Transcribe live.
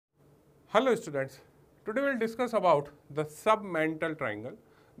Hello students, today we will discuss about the submental triangle.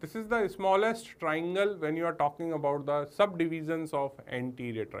 This is the smallest triangle when you are talking about the subdivisions of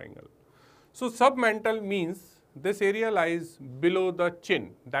anterior triangle. So submental means this area lies below the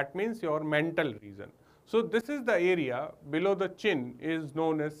chin, that means your mental region. So this is the area below the chin is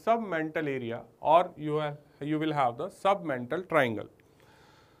known as submental area, or you will have the submental triangle.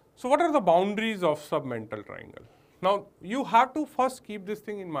 So what are the boundaries of submental triangle? Now you have to first keep this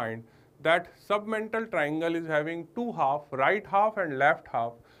thing in mind that submental triangle is having two halves, right half and left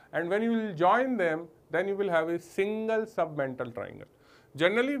half, and when you will join them, then you will have a single submental triangle.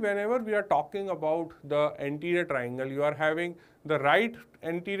 Generally, whenever we are talking about the anterior triangle, you are having the right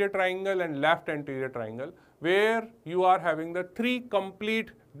anterior triangle and left anterior triangle, where you are having the three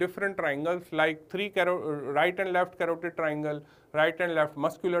complete different triangles like right and left carotid triangle, right and left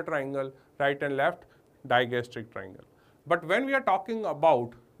muscular triangle, right and left digastric triangle. But when we are talking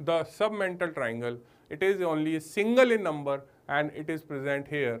about the submental triangle, it is only a single in number and it is present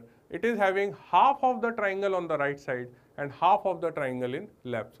here. It is having half of the triangle on the right side and half of the triangle in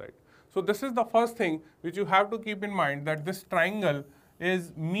left side. So this is the first thing which you have to keep in mind, that this triangle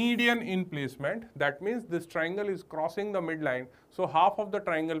is median in placement. That means this triangle is crossing the midline. So half of the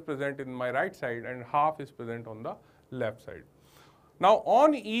triangle present in my right side and half is present on the left side. Now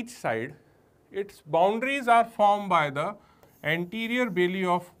on each side, its boundaries are formed by the anterior belly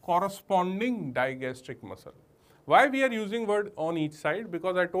of corresponding digastric muscle. Why we are using word on each side?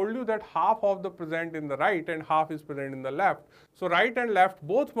 Because I told you that half of the present in the right and half is present in the left. So right and left,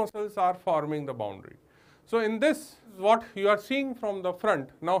 both muscles are forming the boundary. So in this, what you are seeing from the front.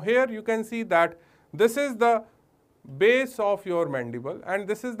 Now here you can see that this is the base of your mandible and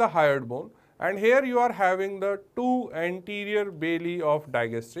this is the hyoid bone. And here you are having the two anterior belly of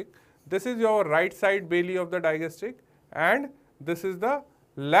digastric. This is your right side belly of the digastric and this is the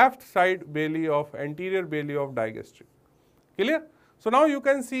left side belly of anterior belly of digastric. Clear? So now you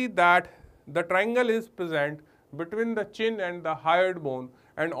can see that the triangle is present between the chin and the hyoid bone,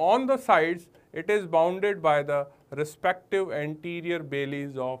 and on the sides it is bounded by the respective anterior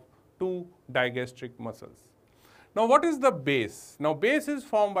bellies of two digastric muscles. Now what is the base? Now base is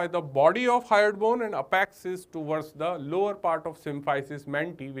formed by the body of hyoid bone and apex is towards the lower part of symphysis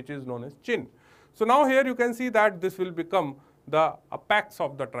menti, which is known as chin. So now here you can see that this will become the apex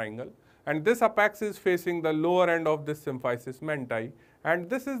of the triangle, and this apex is facing the lower end of this symphysis menti, and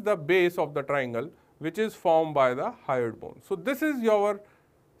this is the base of the triangle which is formed by the hyoid bone. So this is your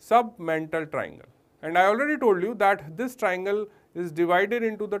submental triangle, and I already told you that this triangle is divided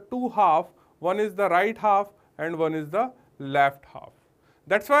into the two halves. One is the right half and one is the left half.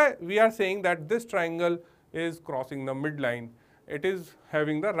 That's why we are saying that this triangle is crossing the midline. It is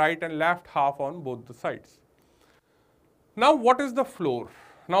having the right and left half on both the sides. Now what is the floor?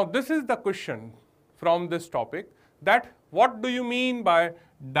 Now this is the question from this topic, that what do you mean by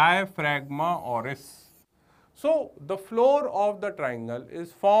diaphragma oris? So the floor of the triangle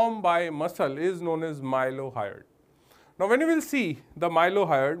is formed by a muscle is known as mylohyoid. Now when you will see the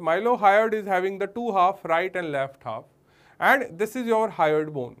mylohyoid is having the two half, right and left half, and this is your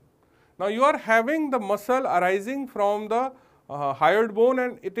hyoid bone. Now you are having the muscle arising from the hyoid bone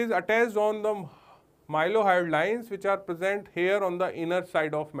and it is attached on the mylohyoid lines which are present here on the inner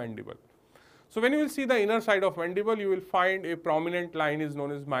side of mandible. So when you will see the inner side of mandible, you will find a prominent line is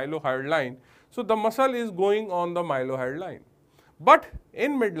known as mylohyoid line. So the muscle is going on the mylohyoid line. But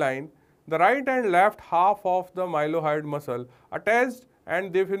in midline, the right and left half of the mylohyoid muscle attached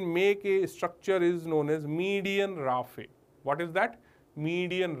and they will make a structure is known as median raphe. What is that?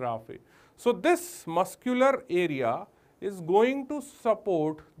 Median raphe. So this muscular area is going to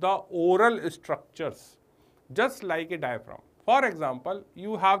support the oral structures just like a diaphragm. For example,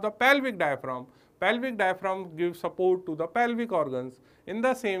 you have the pelvic diaphragm. Pelvic diaphragm gives support to the pelvic organs. In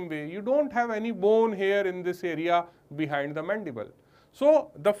the same way, you don't have any bone here in this area behind the mandible. So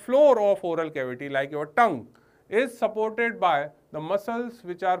the floor of oral cavity, like your tongue, is supported by the muscles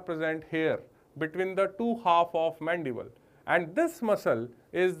which are present here between the two half of mandible. And this muscle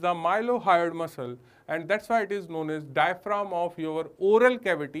is the mylohyoid muscle, and that's why it is known as diaphragm of your oral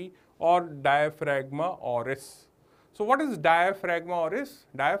cavity or diaphragma oris. So what is diaphragma oris?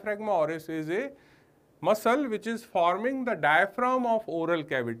 Diaphragma oris is a muscle which is forming the diaphragm of oral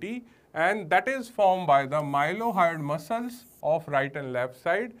cavity, and that is formed by the mylohyoid muscles of right and left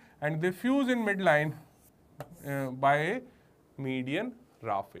side, and they fuse in midline by a median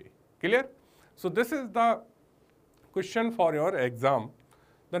raphe. Clear? So this is the question for your exam.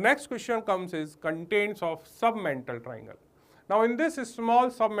 The next question comes is contents of submental triangle. Now in this small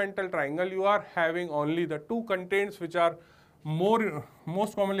submental triangle, you are having only the two contents which are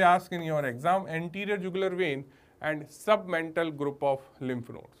most commonly asked in your exam, anterior jugular vein and submental group of lymph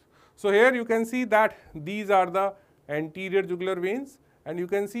nodes. So here you can see that these are the anterior jugular veins and you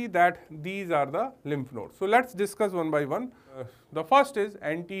can see that these are the lymph nodes. So let's discuss one by one. The first is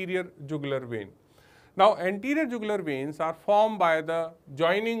anterior jugular vein. Now anterior jugular veins are formed by the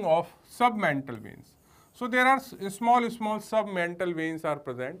joining of submental veins. So there are small submental veins are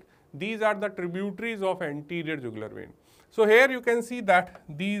present. These are the tributaries of anterior jugular vein. So here you can see that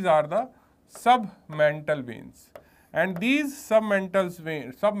these are the submental veins, and these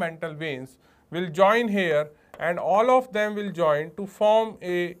submental veins will join here, and all of them will join to form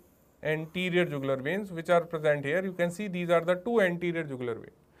a anterior jugular veins which are present here. You can see these are the two anterior jugular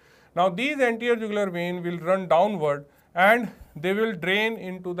veins. Now these anterior jugular vein will run downward and they will drain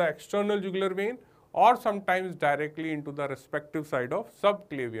into the external jugular vein or sometimes directly into the respective side of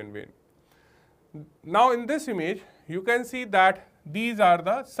subclavian vein. Now in this image you can see that these are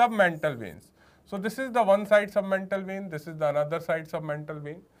the submental veins. So this is the one side submental vein, this is the another side submental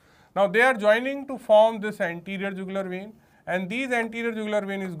vein. Now they are joining to form this anterior jugular vein, and these anterior jugular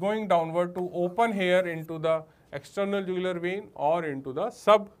vein is going downward to open here into the external jugular vein or into the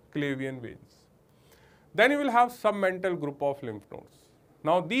subclavian veins. Then you will have submental group of lymph nodes.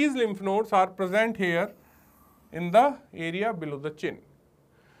 Now these lymph nodes are present here in the area below the chin.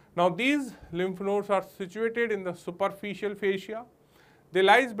 Now these lymph nodes are situated in the superficial fascia. They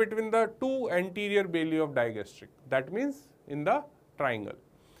lies between the two anterior balli of digastric, that means in the triangle.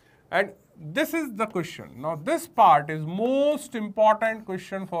 And this is the question. Now this part is most important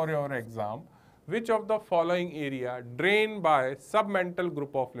question for your exam. Which of the following area drained by submental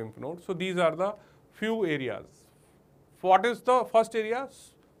group of lymph nodes? So these are the few areas. What is the first area?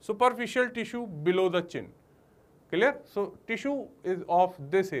 Superficial tissue below the chin. Clear? So tissue is of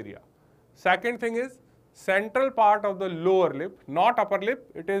this area. Second thing is central part of the lower lip, not upper lip,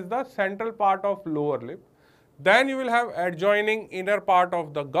 it is the central part of lower lip. Then you will have adjoining inner part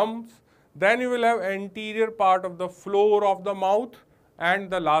of the gums. Then you will have anterior part of the floor of the mouth, and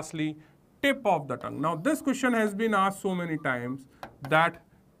the lastly tip of the tongue. Now this question has been asked so many times that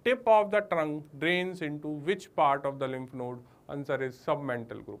tip of the tongue drains into which part of the lymph node? Answer is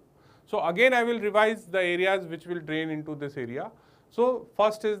submental group. So again I will revise the areas which will drain into this area. So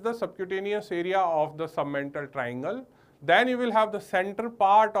first is the subcutaneous area of the submental triangle. Then you will have the center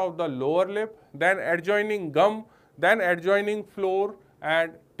part of the lower lip, then adjoining gum, then adjoining floor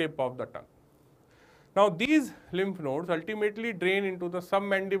and tip of the tongue. Now these lymph nodes ultimately drain into the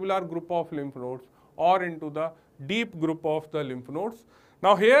submandibular group of lymph nodes or into the deep group of the lymph nodes.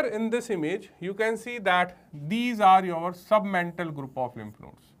 Now here in this image you can see that these are your submental group of lymph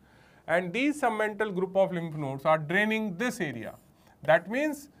nodes, and these submental group of lymph nodes are draining this area. That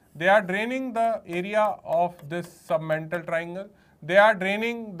means they are draining the area of this submental triangle, they are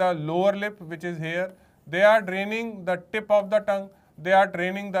draining the lower lip which is here, they are draining the tip of the tongue, they are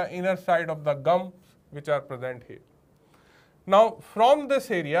draining the inner side of the gums which are present here. Now from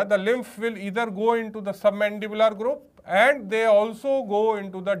this area the lymph will either go into the submandibular group and they also go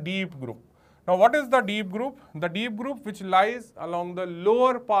into the deep group. Now what is the deep group? The deep group which lies along the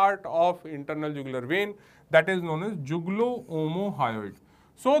lower part of internal jugular vein, that is known as jugulo-omohyoid.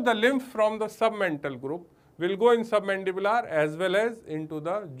 So the lymph from the submental group will go in submandibular as well as into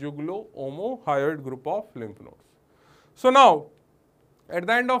the jugulo-omohyoid group of lymph nodes. So now at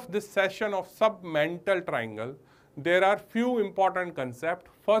the end of this session of submental triangle, there are few important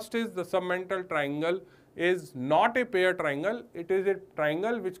concepts. First is the submental triangle is not a pair triangle, it is a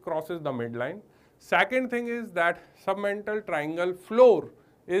triangle which crosses the midline. Second thing is that submental triangle floor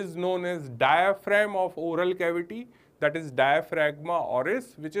is known as diaphragm of oral cavity, that is diaphragma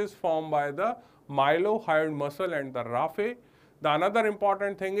oris, which is formed by the mylohyoid muscle and the raphe. The another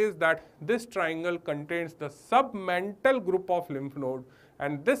important thing is that this triangle contains the submental group of lymph node,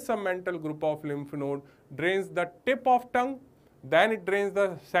 and this submental group of lymph node drains the tip of tongue, then it drains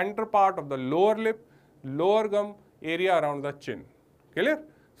the center part of the lower lip, lower gum, area around the chin. Clear?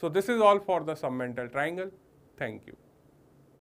 So this is all for the submental triangle. Thank you.